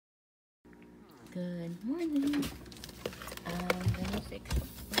Good morning. I'm gonna fix up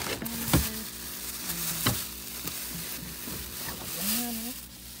the Arellano,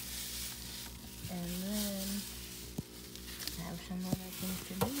 and then I have some other things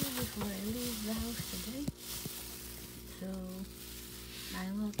to do before I leave the house today. So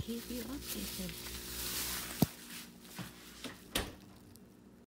I will keep you updated.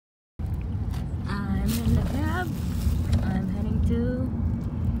 I'm in the cab. I'm heading to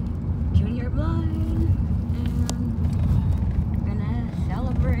Junior Blind, and we're gonna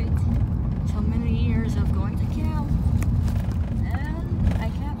celebrate so many years of going to camp, and I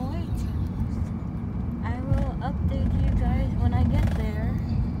can't wait. I will update you guys when I get there,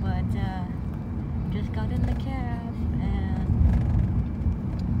 but just got in the cab and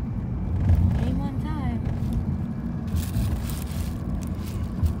came on time.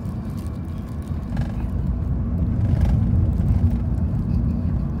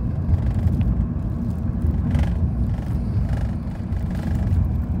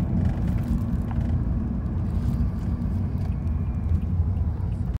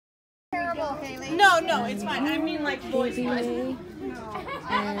 No, it's fine. I mean, like, boys. And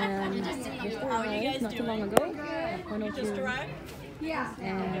just arrived not too long ago. Just arrived? Yeah.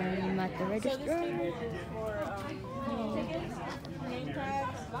 And I'm at the register. So this table is for tickets, name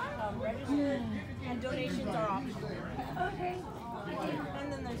tags, register, and donations are optional. Okay. And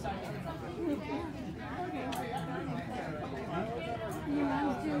then there's something.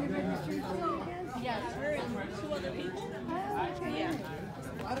 Yes, her and 2 other people. Yeah.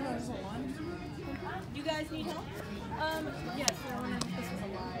 I don't know, is it one? You guys need help? Yes, this was a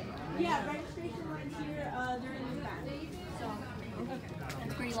lie. Yeah, registration line's here, they're in the back. So, okay.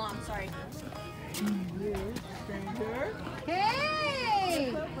 It's pretty long, sorry. Stranger.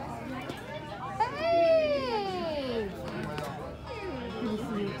 Hey! Hey! Nice to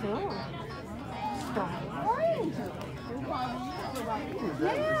meet you too. Stop.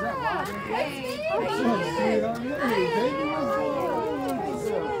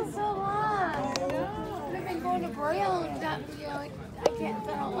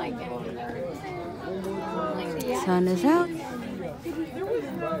 Sun is out.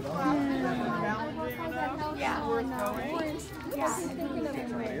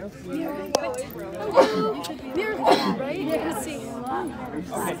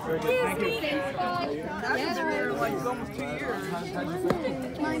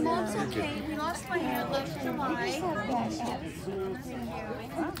 My mom's okay. We lost my hair last July.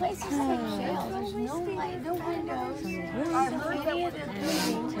 The place is like jail. There's no light, no windows.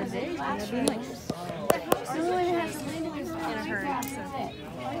 Today's gonna be nice. No one has a window in a hurry.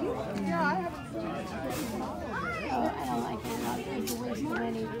 I don't like it. It's a waste of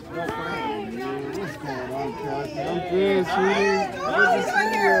money. What's going on, Kathy? I'm good, sweetie. Good to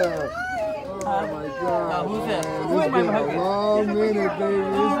see you. Oh my God. Who's that? Man, Who am I it's been a hugging? long minute, baby.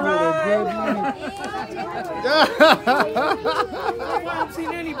 It's been a good I haven't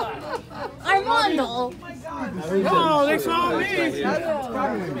seen anybody. Armando! Oh, they saw me. minute.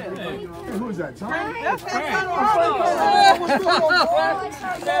 Who's that, Tom? That's Frank.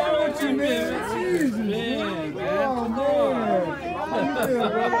 What you mean? Oh, man.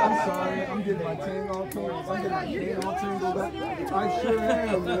 I'm sorry. I'm getting my ting all tangled. I'm getting my cane all tangled up. I sure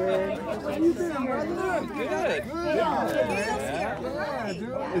am, man. How you doing, brother? Good. Yeah,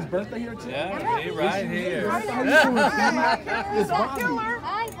 dude. Is birthday here too? Yeah, he right here. How you doing, Steve? It's Bobby.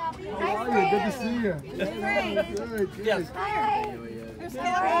 Hi, Bobby. How are you? Good to see you. Good. Yes.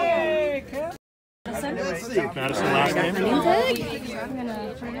 Hey, Kev. Madison last name? I'm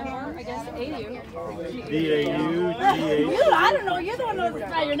gonna turn it on, I guess, AU. B-A-U-G-H. I don't know, you're the one who knows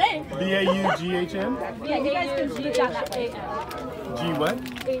by your name. B-A-U-G-H-M? Yeah, you guys can G that A-N. G what?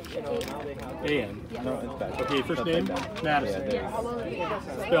 A-N. A-N. Okay, first name? Madison.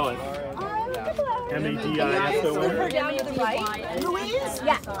 Spell it. M-A-D-I-S-O-N. Down to the right. Louise?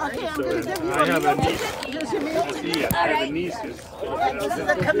 Yeah. Okay, I'm So going to give you I have a niece. Here's your meal. Yeah, I have a niece. This is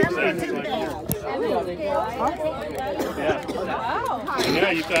a commemorative day. Yeah.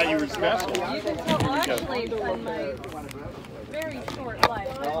 Yeah, you thought you were special. You can tell, well, actually, in my very short life,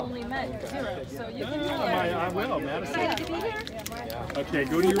 I've only met 0, so you can tell. I will, Madison. Excited to be here? Okay,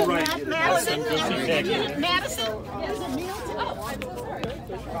 go to your right. Madison, Go see Peggy. Madison, there's a meal to Oh, I'm so sorry.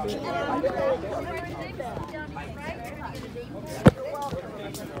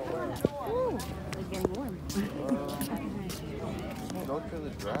 Ooh, it's getting warm. Go to the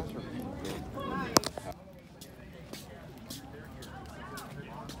dresser.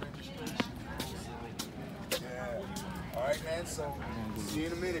 All right, man. So, see you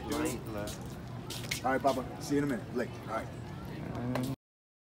in a minute, dude. All right, Papa. See you in a minute. Blake. All right.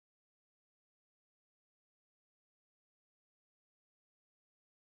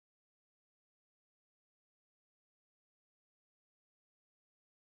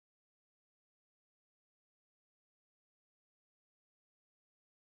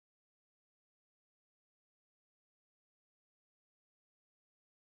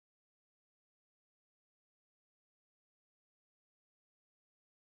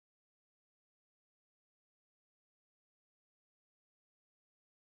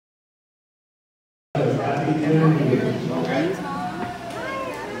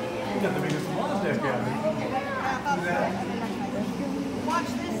 got the biggest lawn deck out. Watch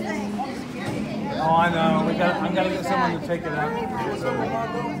this thing. Oh, I know. I'm gonna get someone to take it out. Is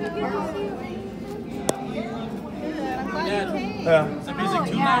the music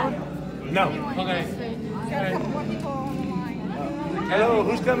too loud? No. Okay. Hello,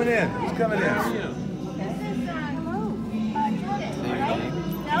 who's coming in? Who's coming in?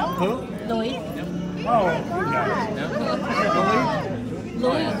 Who? Louise. Oh, you guys.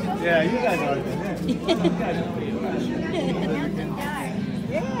 Louise. Yeah, you guys already been in. You guys know you.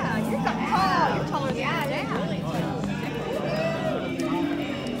 Yeah, you're tall. You're taller than I am.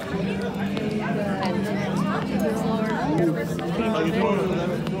 How you doing?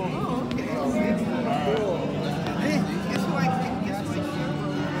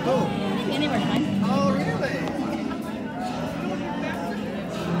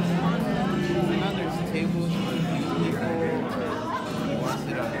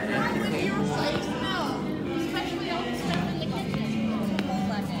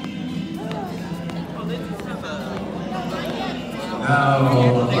 Now,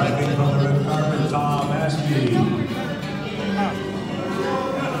 arriving from the red carpet, Tom Askey.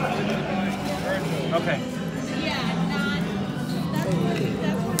 Okay.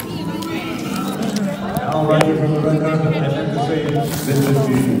 Now, arriving from the red carpet, I'd like to say, Vincent G.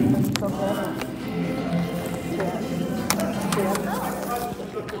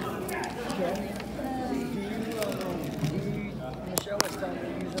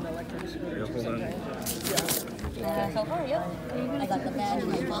 So far, yep. I got the badge in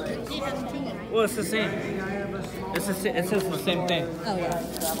my pocket. Well, it's the same. It says the same thing. Oh, yeah.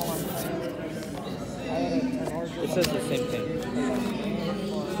 It says the same thing.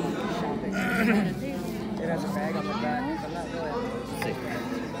 It has a bag on the back, but not really.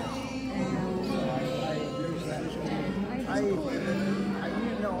 I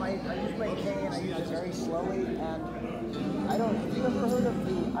use my cane, I use it very slowly, and I don't, have you ever heard of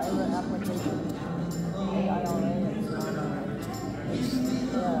the IRA application? AIRA,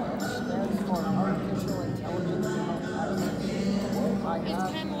 it stands for Artificial Intelligence. It's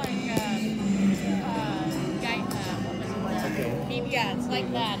kind of like, yeah, it's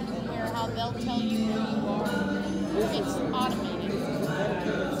like that, where how they'll tell you where you are. It's automated.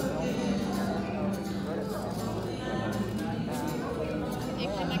 It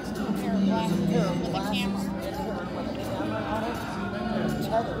connects to a pair of glasses with a camera.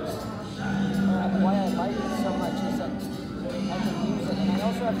 Tethers. And why I like it so much is that I can use it, and I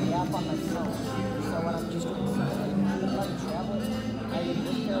also have the app on my phone. So when I'm just doing something like traveling, I use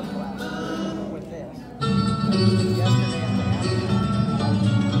this pair of glasses with this. I used it yesterday at the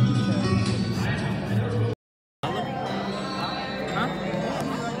Huh?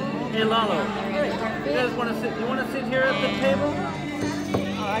 Hey, Lalo. You guys want to sit? You want to sit here at the table?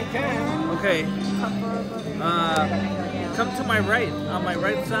 I can. Okay. Come to my right. On my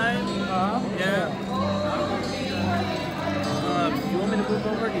right side. Yeah. You want me to move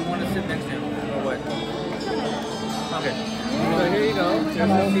over? Or do you want to sit next to him, or what? Okay. So here you go. There's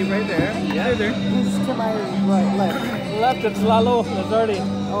a seat right there. Yeah, there. Who's to my right, left? Left. It's Lalo Lazardi.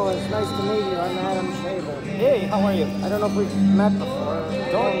 Oh, it's nice to meet you. I'm Adam Shaver. Hey, how are you? I don't know if we've met before.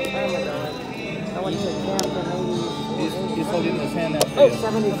 A long time ago. I went to camp in 80. He's holding his hand out. Oh,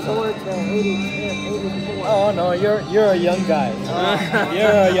 74 to 84. Oh no, you're a young guy.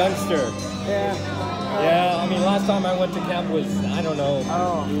 You're a youngster. Yeah. Yeah, I mean, last time I went to camp was, I don't know,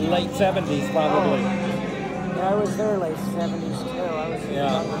 late 70s probably. Yeah, I was there late 70s too. I was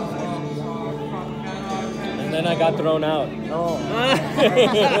And then I got thrown out. Oh.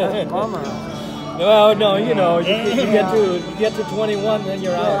 Bummer. Well, no, you know, you get to 21, then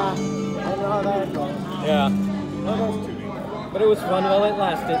you're out. Yeah. I know how that goes. Yeah. But it was fun while it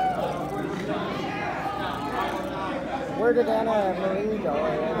lasted. Where did Anna and Marie go?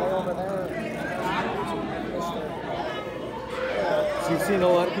 Are they over there? So you've seen a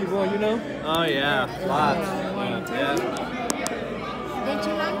lot of people, you know? Oh yeah, lots. Yeah.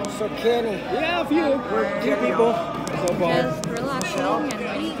 So Kenny. Yeah, a few. We're few people so far. Just relaxing and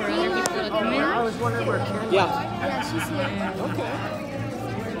waiting for other people to come in. I was wondering where Kenny Yeah. Yeah, she's here.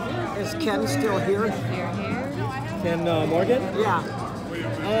 is. Is Ken still here? You're here. Ken Morgan? Yeah.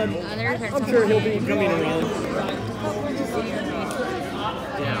 Others are I'm sure he'll be coming around. Some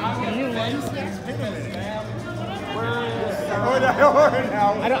new ones.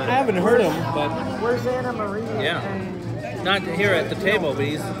 I haven't heard him, but Where's Anna Marie? yeah. Not here at the table, but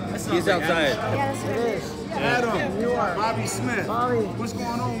he's outside. Yes, it is. Adam, You are. Bobby Smith. Bobby. What's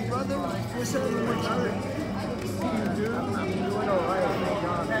going on, brother? What's happening with you? I'm doing all right. Thank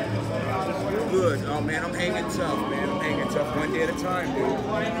God. good. Oh man, I'm hanging tough, man. I'm hanging tough one day at a time, dude.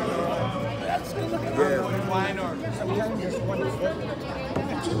 That's good. Yeah.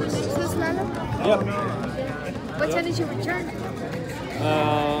 Is this Lalo? Yep. What time did you return?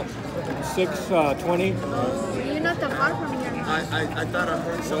 6:20. You're not that far from here. I thought I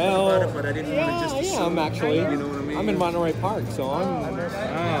heard something Well, about it, but I didn't want to just assume. I'm actually. You know what I mean? I'm in Monterey Park, so I'm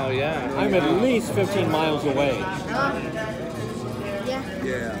yeah. at least 15 miles away. Yeah.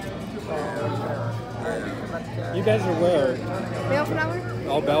 Yeah. You guys are where? Bellflower?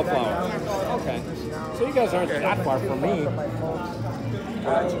 Oh, Bellflower. Okay. So you guys aren't that far from me. I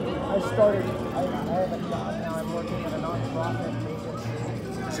started, I have a job now, I'm working at a non-profit agency.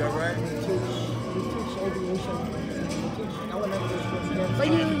 Is that right? We teach aviation, we teach elementary school kids. But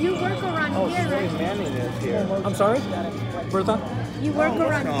you work around here, right? Manning is here. I'm sorry, Bertha? You work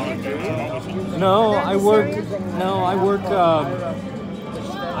around here? No, I work.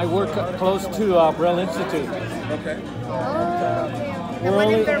 I work close to Braille Institute. Okay. Oh, okay. The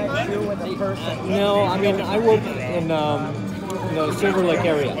one in Vermont? No, I mean I work in the Silver Lake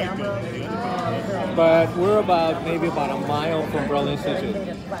area, but we're maybe about a mile from Braille Institute.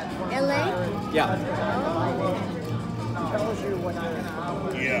 LA? Yeah.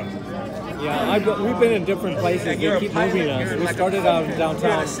 Yeah. Yeah, we've been in different places. They keep moving us. We started out in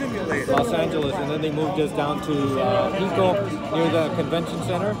downtown Los Angeles, and then they moved us down to Pico near the convention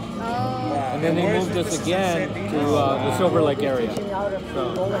center. And then they moved us again to the Silver Lake area.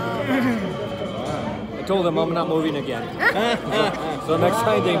 So I told them I'm not moving again. So next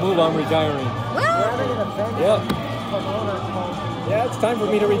time they move, I'm retiring. Yeah. Yeah, it's time for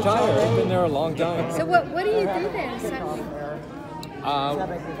me to retire. I've been there a long time. So what do you do there?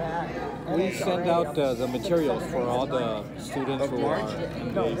 We send out the materials for all the students who are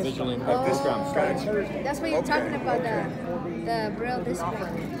in the visual impact program. That's what you're talking about, the Braille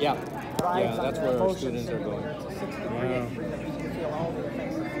display. Yeah, that's where our students are going.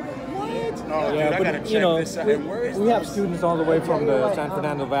 Oh, Yeah, dude, I gotta but check you know, this out. And where is we have students all the way from the San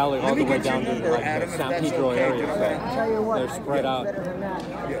Fernando Valley all the way down to like the San Pedro area, so they're spread out. I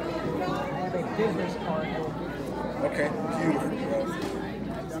have a business card. Okay, beautiful, bro.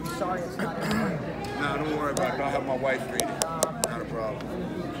 I'm sorry it's not in there. No, don't worry about it. I'll have my wife read it. Not a problem.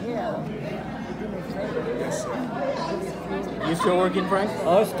 Yeah. Do me a favor. Yes, sir. You still working, Frank?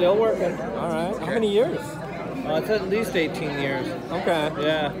 Oh, still working. All right. How many years? It's at least 18 years. Okay.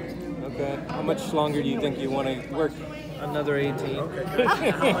 Yeah. Okay. How much longer do you think you want to work? Another 18. Okay.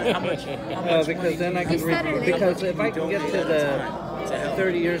 Well, because then I can because if I can get to the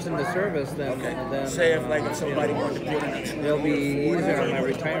 30 years in the service, then Say if somebody wanted to put in a it'll be easier on my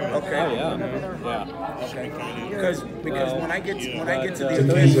retirement. Okay. Oh yeah. Yeah. Okay. Because when I get to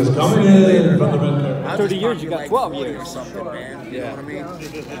the He's just coming in from the red carpet. 30 years, you got 12 years. or something, man. You know what I mean?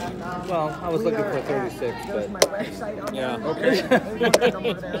 Well, I was looking for 36, but My website on Yeah. Okay. there.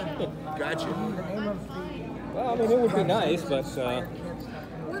 Number there. Gotcha. The name of Well, I mean, it would be nice, but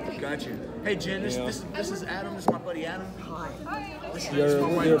Gotcha. Hey, Jen, this is Adam. This is my buddy Adam.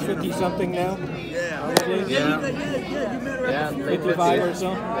 you're 50 something now. Yeah. Probably. You met her at the 55 or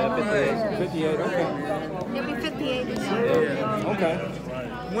so. yeah, 58. Okay. You'll be 58 this year. Yeah. Okay.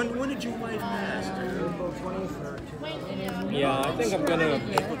 When did your wife pass, dude? Yeah, I think I'm gonna. I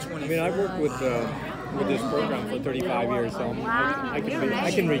mean, I've worked with this program for 35 years, so I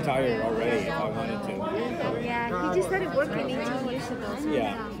can retire already if I wanted to. Yeah, he just started working 18 years ago. So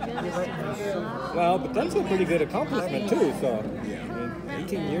Yeah. Well, but that's a pretty good accomplishment too. So, I mean,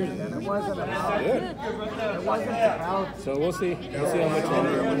 18 years is good. So we'll see. We'll see how much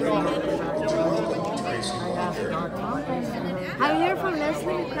longer. Have you heard from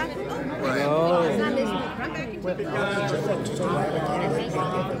Leslie Cracker? Oh. It's not Leslie Cracker.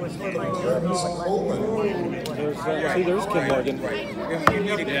 There's Kim Morgan.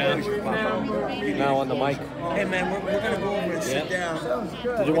 Now on the mic. Hey, man, we're gonna go over and sit down.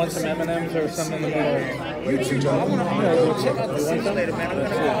 did you want some M&M's or something? You too. I want to check out the simulator, man. I'm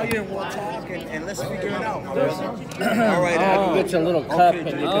gonna call you and we'll talk and let's figure it out. All right. I can get you a little cup and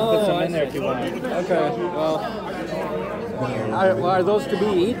you can put some in there if you want. Okay. Well, are those to be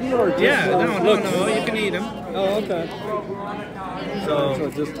eaten or just No, you can eat them. Oh, okay. So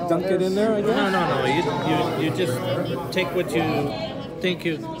just dunk it in there, I guess? No. You just take what you think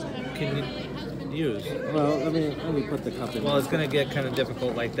you can use. Well, let me put the cup in. Well, it's going to get kind of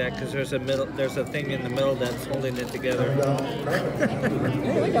difficult like that because there's a thing in the middle that's holding it together.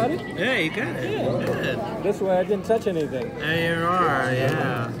 Hey, I got it. Yeah, you got it. Yeah. Good. This way I didn't touch anything. There you are,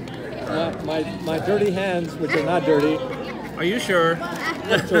 yeah. My dirty hands, which are not dirty. Are you sure?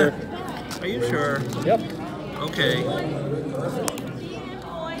 Sure. Are you sure? Yep. Okay.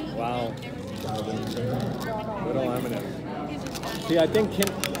 Wow. Little M&M. See, I think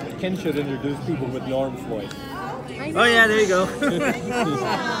Ken should introduce people with Norm's voice. Oh yeah, there you go.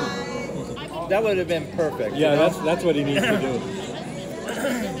 That would have been perfect. Yeah, that's what he needs to do.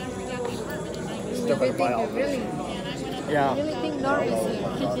 Yeah. I really think Norm is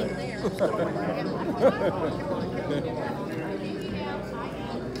here.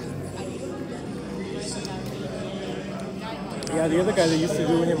 Yeah, the other guy that used to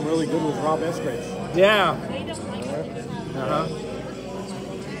do him really good was Rob Eskridge. Yeah. Uh-huh.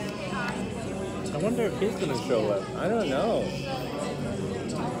 I wonder if he's going to show up. I don't know.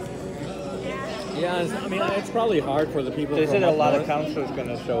 Yeah, I mean, it's probably hard for the people. They from said a up lot north. of counselors going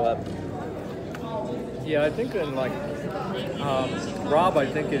to show up. Yeah, I think in like Rob, I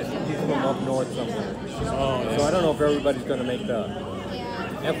think he's from up north somewhere. Oh, yeah. So I don't know if everybody's going to make the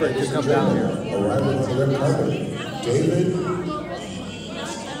effort to come down here. Arriving on the red carpet, David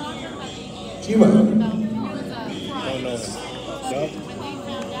Chima. Don't know him. No?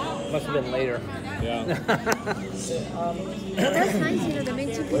 Must have been later. Yeah. That's nice, you know, the main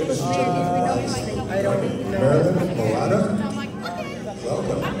two people is weird. I don't know. Marilyn Morada.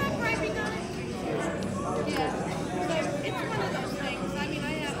 Welcome.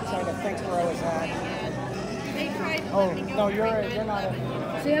 Sorry to think where I was at. Oh, no, you're not.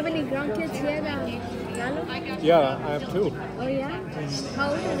 So you have any grandkids yet, Lalo? Yeah, I have two. Oh yeah? How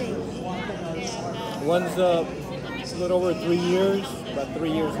old are they? One's a little over 3 years, about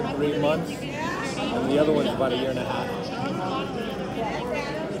 3 years and 3 months, and the other one's about 1.5 years.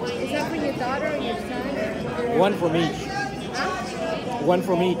 Is that for your daughter or your son? Or... One from each. Huh? One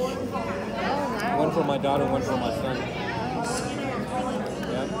from each. Oh wow. One for my daughter, one for my son.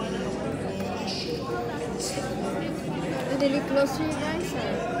 Yeah. Do they live close to you guys?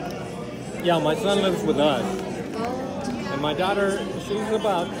 Or? Yeah, my son lives with us, Oh. and my daughter, she lives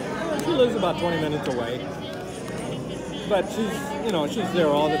about 20 minutes away. But she's there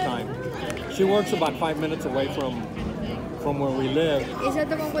all the time. She works about 5 minutes away from where we live. Is that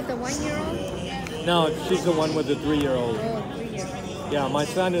the one with the 1-year-old? No, she's the one with the 3-year-old. Oh, 3-year-old. Yeah, my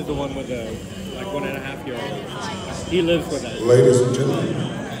son is the one with the 1.5-year-old. He lives with us. Ladies and gentlemen,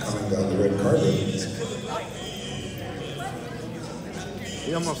 coming down the red carpet.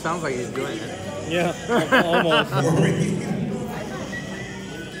 He almost sounds like he's doing it. Yeah, almost.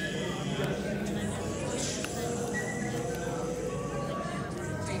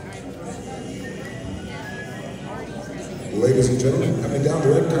 Ladies and gentlemen, coming down the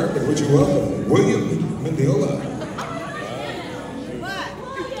red carpet, would you welcome William Mendiola.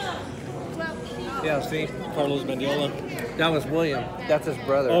 Yeah, see? Carlos Mendiola. That was William. That's his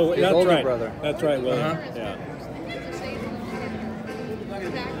brother. Oh, his that's older right. brother. That's right, William. Uh-huh. Yeah.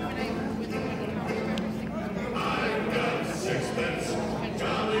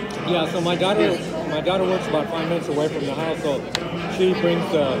 Yeah, so my daughter works about 5 minutes away from the house, so she brings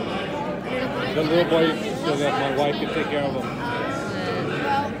the little boy so that my wife can take care of him.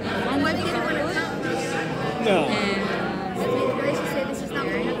 No.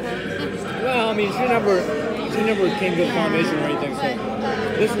 Well, I mean, she never came to the foundation or anything, so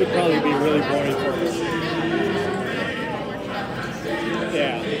this would probably be really boring for her.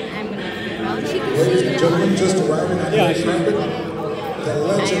 Yeah. Ladies and gentlemen, just arriving on the red carpet, the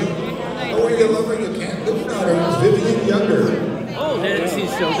legend. Oh, you love her, you can't live without her. Vivian Younger. Oh, then she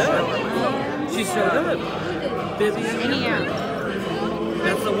showed up. She showed up. Vivian Younger.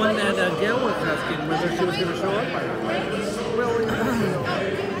 That's the one that Gail was asking whether she was going to show up or not.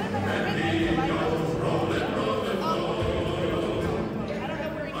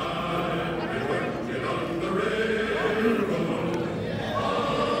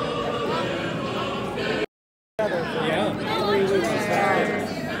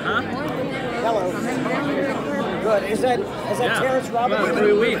 Good. Is that Terrence Robbins? Well,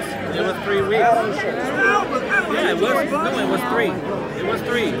 3 weeks. It was 3 weeks. Yeah, it was. No, it was 3. It was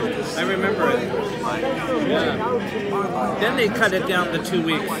 3. I remember it. Yeah. Then they cut it down to 2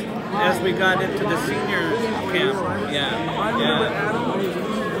 weeks as we got into the senior camp. Yeah.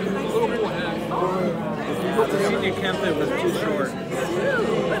 The senior camp, it was too short.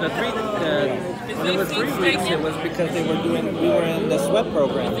 When it was 3 weeks, it was because we were in the sweat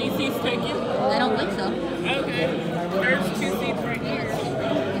program. I don't think so. Okay. There's 2 seats right here.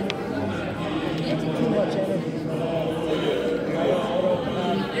 Too much energy.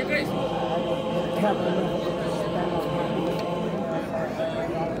 You guys.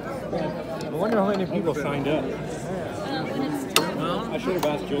 I wonder how many people signed up. Well, I should have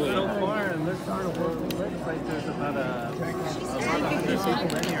asked Julie. so far, it looks like there's about 100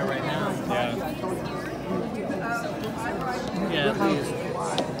 people in here right now. Yeah. Yeah, at least.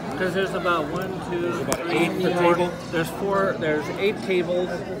 Because there's about 1, 2, about 3, 8 per 4. table? There's 8 tables,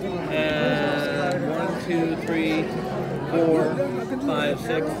 and 1, 2, 3, 4, 5,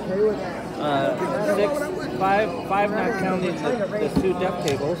 6. 5 not counting the 2 deaf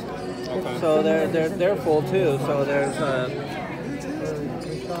tables. Okay. So they're full too. So there's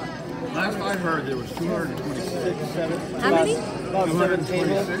Last I heard, there was 226. How many? about 7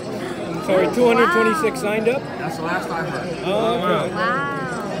 tables. Sorry, 226 signed up? That's the last I heard. Oh, okay. Wow.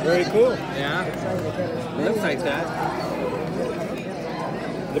 Very cool. Yeah, looks like that.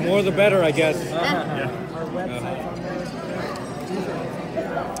 The more the better, I guess.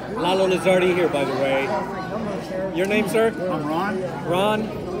 Lalo Lizardi here, by the way. Your name, sir? I'm Ron. Ron?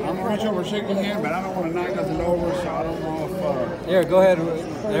 I'm going to reach over and shake your hand, but I don't want to knock nothing over, so I don't know if... Here, go ahead.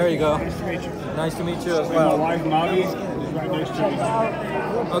 There you go. Nice to meet you. Nice to meet you as My well. wife, Mavi, is right next to me.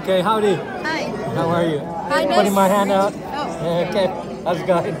 Okay, howdy. Hi. How are you? Hi, nice. Putting my hand out. Oh. Okay, how's it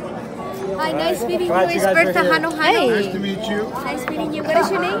going? Hi, nice meeting you. Glad you It's guys are Bertha here. Hano Hano. Nice to meet you. Nice meeting you. What is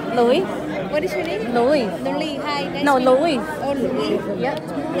your name? Louise? What is your name? Louise. Louise. Hi. Nice No, meeting Louise. Oh, Louise. Yep.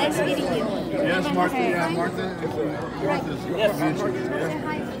 Nice meeting you. Yes, Martha. Yeah, Martha. Martha's Yes. meet you.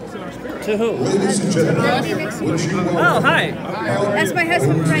 To who? Ladies and gentlemen, would you Oh, welcome hi. That's my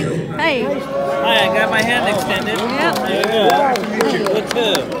husband, Frank. Hey. Hi, I got my hand extended. Yep. Yeah. Good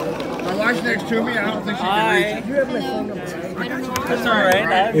too. My wife's next to me. I don't think she can Hi. That's all right. I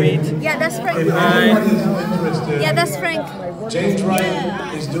have reach. Yeah, that's Frank. If anyone is interested, Yeah, that's Frank. James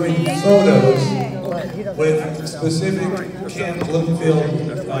Wright is doing photos with specific Camp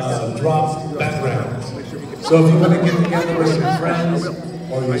Bloomfield drop backgrounds. So if you want to get together with some friends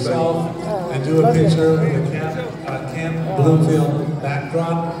or yourself and do a picture of the Camp Bloomfield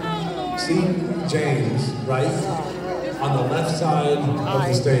backdrop, see James Wright on the left side of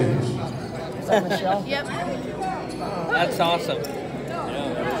the stage. Yep. That's awesome.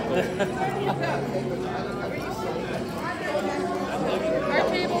 Our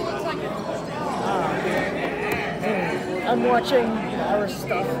table looks like I'm watching our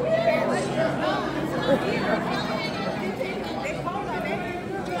stuff.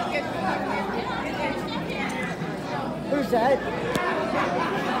 Who's that?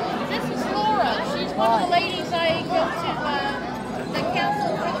 This is Laura. She's one of the ladies I go to the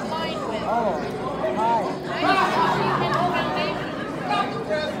Council for the Blind with. Oh, hi.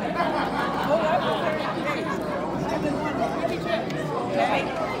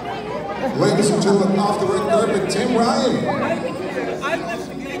 Ladies and gentlemen, off the red carpet, Tim Ryan.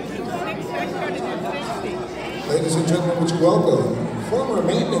 Ladies and gentlemen, would you welcome former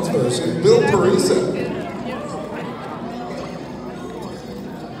maintenance person, Bill Parisa.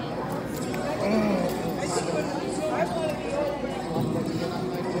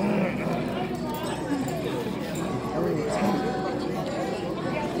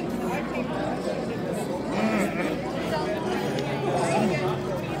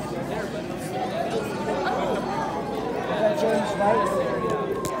 James Wright.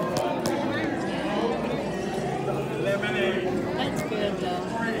 That's good though.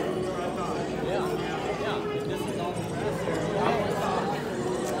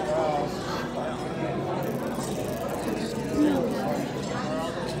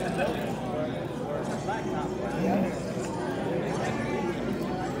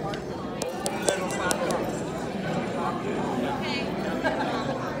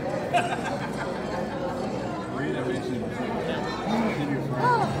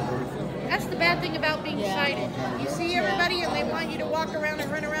 That's the bad thing about being sighted. You see everybody and they want you to walk around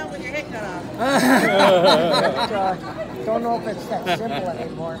and run around with your head cut off. Don't know if it's that simple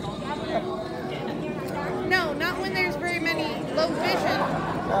anymore. No, not when there's very many low vision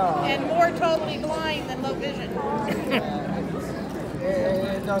No, and more totally blind than low vision.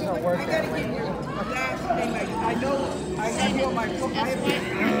 it doesn't work that way.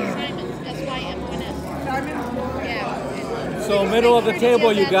 That's why M1S. Yeah. So middle of the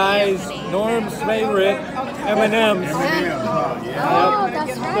table, you guys. Norm's favorite, M&M's. Oh,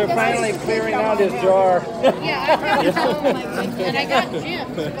 that's right. They're finally clearing out his jar. Yeah, I brought some, and I got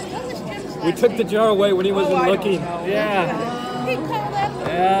Jim's. What was Jim's We took the jar away when he wasn't looking. Yeah. He called up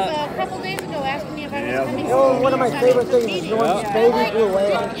a couple days ago asking me if I was coming. You know, one of my favorite things is Norm's baby blue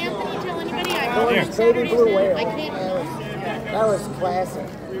whale. Didn't Anthony tell anybody I Norm's baby blue whale. I can't. That was classic.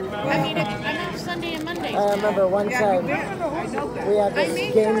 I mean, I'm on Sunday and Monday. I remember one time we had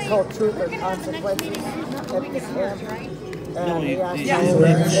this game called Truth or Consequences at the camp. No, And he asked it's us in to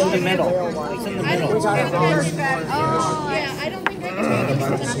the say middle. whale one. It's in the I middle. don't We got it wrong. Yeah, I don't think I can take it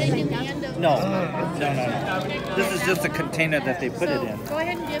because I'm taking the end of it. No. This is just a container that they put it So in. go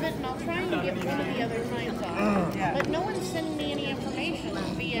ahead and give it, and I'll try and give one of the other times off. But no one's sending me any information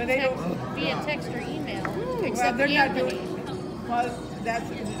via via text or email. Well, they're not doing. Well, that's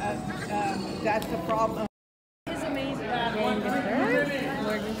the problem. It's amazing. We're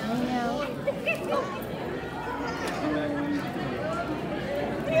just hanging out.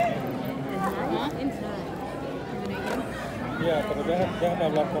 Inside. Ya, pero déjame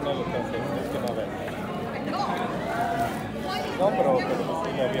hablar con él entonces, es que no ve. No, pero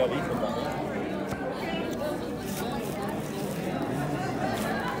sí le había dicho también.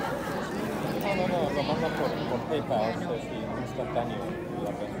 No, lo mandan por PayPal, es instantáneo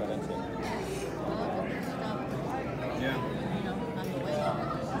la transferencia.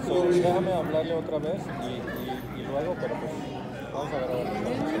 So, déjame hablarle otra vez y luego, pero pues vamos a ver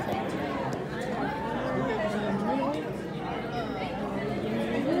qué pasa.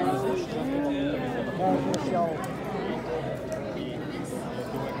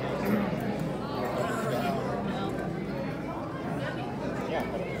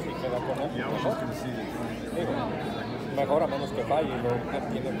 Mejor a menos que falle y luego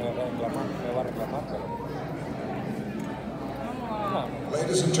me va a reclamar, pero... No.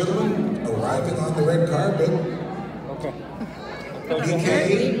 Ladies and gentlemen, arriving on the red carpet. Okay. No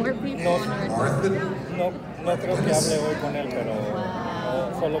creo que hable hoy con él, pero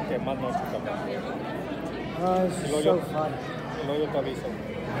solo que más no se capaz. It's so fun. Y luego yo te aviso.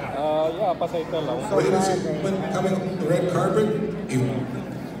 Ya pasadita la una. Ladies and gentlemen, coming on the red carpet,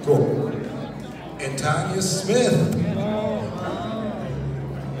 cool. And Tanya Smith.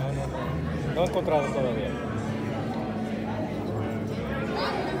 No he encontrado todavía.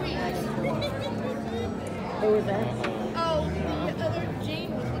 Who was that? Oh, the other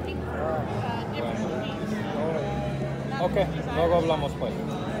Jane was looking for different things. Okay, luego hablamos pues.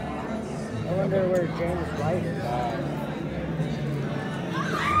 I wonder where James White is.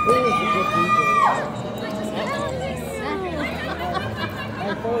 Who is a good DJ?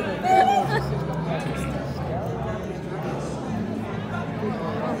 I told him.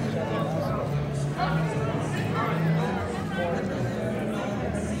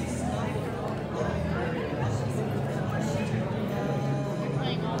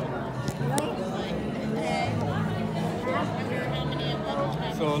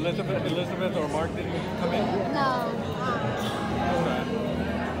 So Elizabeth or Mark didn't come in? No.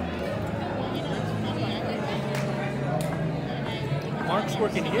 Mark's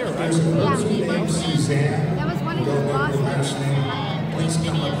working here, right? There's a person named Suzanne. That was one of your Don't know her bosses. last name. Please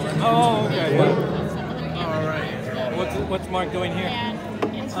come up front. Oh, okay. Yeah. All right. What's Mark doing here?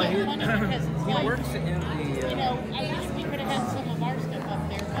 It's so funny because it's He like, works in the, you know, I wish we could have had some of our stuff up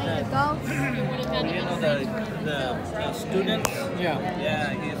there. Like the golf, it would have been you know, the students. Yeah.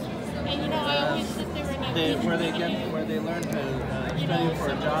 Yeah, he's And you know, I always sit there and I where they learn to study for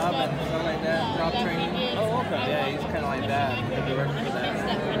a job and stuff like that, job training. Oh, okay. Yeah, he's kind of like that. He works for that.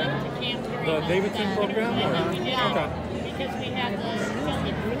 The Davidson program? Or? Okay. Because we had the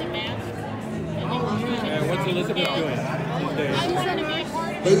ticket for the mask. And what's Elizabeth doing these days? I'm going to be a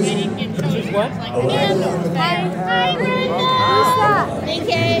part of Ladies it. and She's what? arriving on the Hi,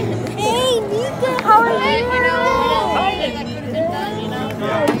 Nika. Hey, Nika. How are you? You know, that could have been done, you know.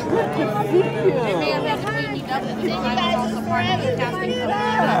 They may have had to clean me up and say I was also part of the casting for that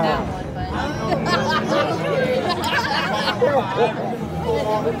one, but.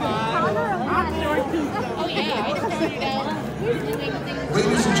 Oh yeah, I started out doing things.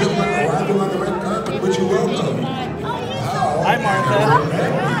 Ladies and gentlemen, arriving on the red carpet, would you welcome? Hi, Martha.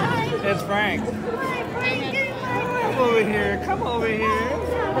 It's Frank. Come over here. Come over here.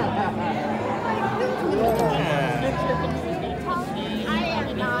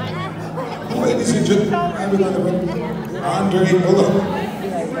 Ladies and gentlemen, arriving on the red carpet, Andre Bullock.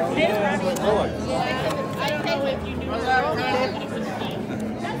 I don't know if you knew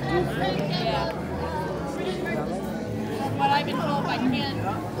what I've been told by Ken.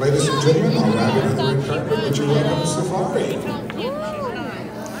 Ladies and gentlemen, arriving on the red carpet, would you welcome Safari?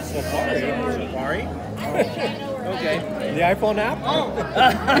 Safari? Okay. The iPhone app? Oh.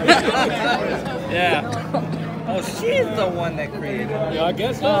 Yeah. Oh, she's the one that created it. Yeah, I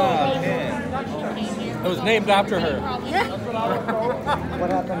guess so. Oh, man. It was named after her. What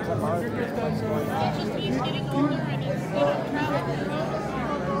happened to Mark? What's going on? Just he's getting older and he's traveling.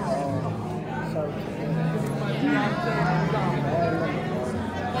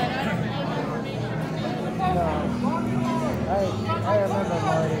 I remember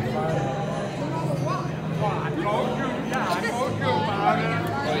Marty fine.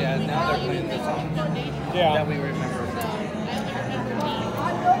 Oh, yeah, now they're playing the song that we remember.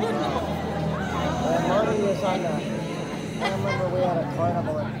 Marty was on the... I remember we had a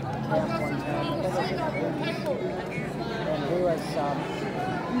carnival at camp one time. And he was...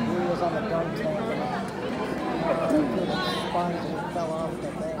 was on the dunk tank and the sponge and fell off the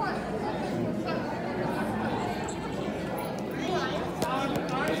thing.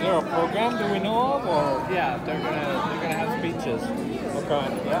 Is there a program do we know of, or? Yeah, they're gonna have speeches. Okay.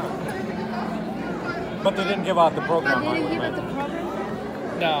 Yeah. But they didn't give out the program. They didn't give out the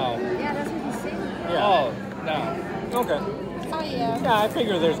program? No. Yeah, that's what he's saying. Yeah. Oh, no. Okay. Oh, yeah. Yeah, I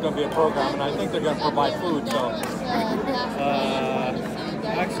figure there's going to be a program, and I think they're going to provide food, so.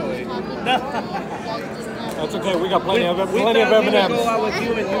 Actually. That's okay, we got plenty of M&Ms. We would go out with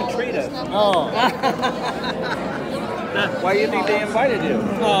you and you treat us. Oh. Why do you think they invited you?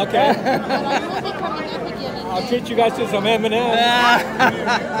 Oh, okay. I'll treat you guys to some M&Ms.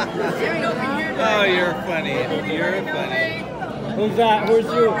 Oh, you're funny. You're funny. Who's that? Where's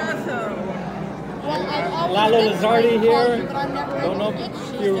you? Lalo Lizardi here. Don't know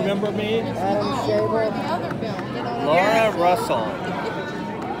if you remember me. Adam Shaver. Laura Russell.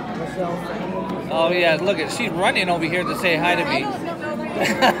 Oh yeah, look at she's running over here to say hi to me. I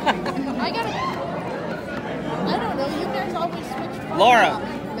don't know. You guys always switch.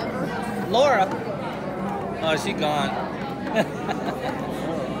 Laura. Oh, she gone.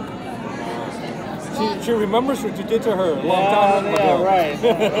 She remembers what you did to her a long time ago. Yeah, right.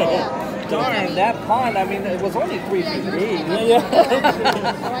 Darn, that pond, I mean, it was only 3 feet deep.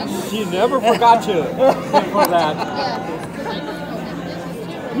 Yeah. She never forgot you for that.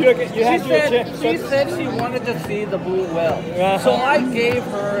 She said she wanted to see the blue whale. So I gave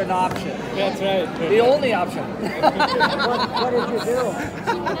her an option. That's right. The only option. What did you do?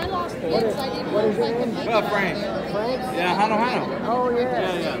 What is your name? Well, Frank. Frank? Yeah, Hano. Oh,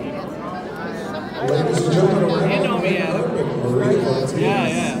 yeah. Yeah. Ladies and gentlemen, You know me,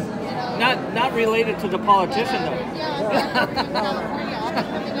 yeah. Not related to the politician, though.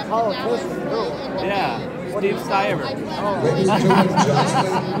 Politician, who? Yeah, Steve Stiver. ladies and gentlemen,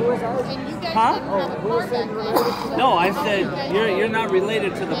 Huh? Who was that related? No, I said you're not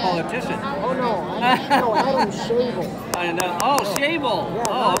related to the politician. Oh, no. Adam Shavel. I know. Oh, Shable.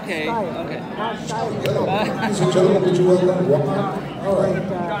 Oh, okay. Okay. Not Shiver. ladies and gentlemen, would you welcome Walmart? All right.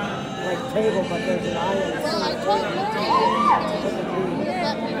 Like table, but there's an I in it. Well, I told Lori to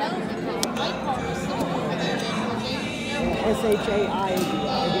let me know because my car was sitting over there. SHAI.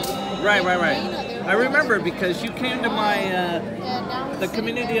 Right. I remember because you came to my the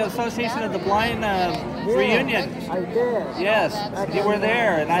Community Association of the Blind reunion. I did. Yes, you were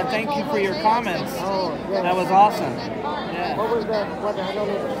there, and I thank you for your comments. Oh, yeah. That was awesome. Yeah. What was that? What, I don't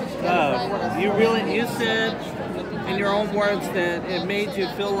even... You said in your own words that it made you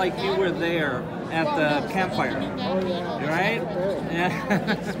feel like you were there at the campfire. Oh, yeah. Right? Yeah.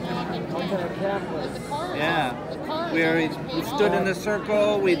 Yeah. We stood in the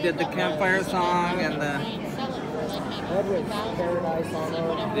circle, we did the campfire song and the... Paradise on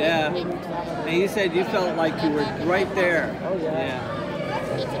Earth. Yeah. And you said you felt like you were right there. Oh, yeah.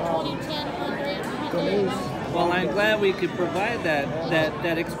 Denise. Well, I'm glad we could provide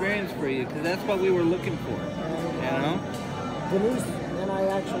that experience for you, because that's what we were looking for. You know? Denise and I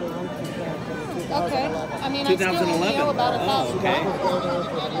actually went to camp in 2011. Okay. I mean, 2011. I still feel about 1,000 okay.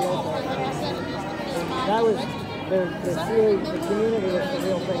 That was the community was the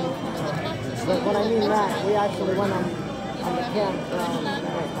real thing. But when I mean that, we actually went on the campground.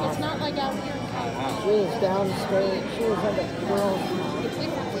 It's not like out here in Colorado. She was downstate. She was at the girls.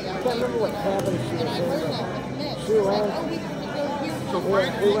 I can't remember what cabin she was in. She went.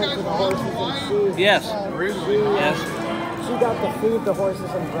 We went to the horses and she. Yes. Yes. She got to feed the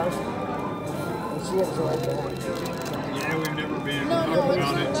horses and breast them. And she enjoyed that. Yeah, we've never been talking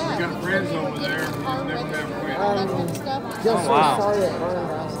about it. We got friends over there. We've never went. Just so sorry it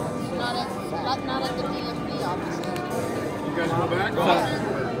burned us. Not at the DFB office. You guys go back?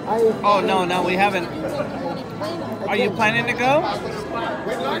 Oh, no, we haven't. Are you planning to go?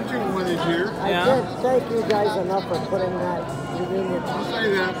 We'd like to one this year. I can't thank you guys enough for putting that reunion. I'll say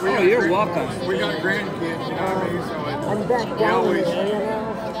that. Oh, you're welcome. We got grandkids, you know what I mean? So I'm back down in the area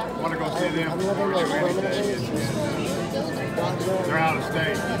now. want to go see them. I'm living there permanently. They're out of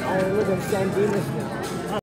state. I live in San Dimas now.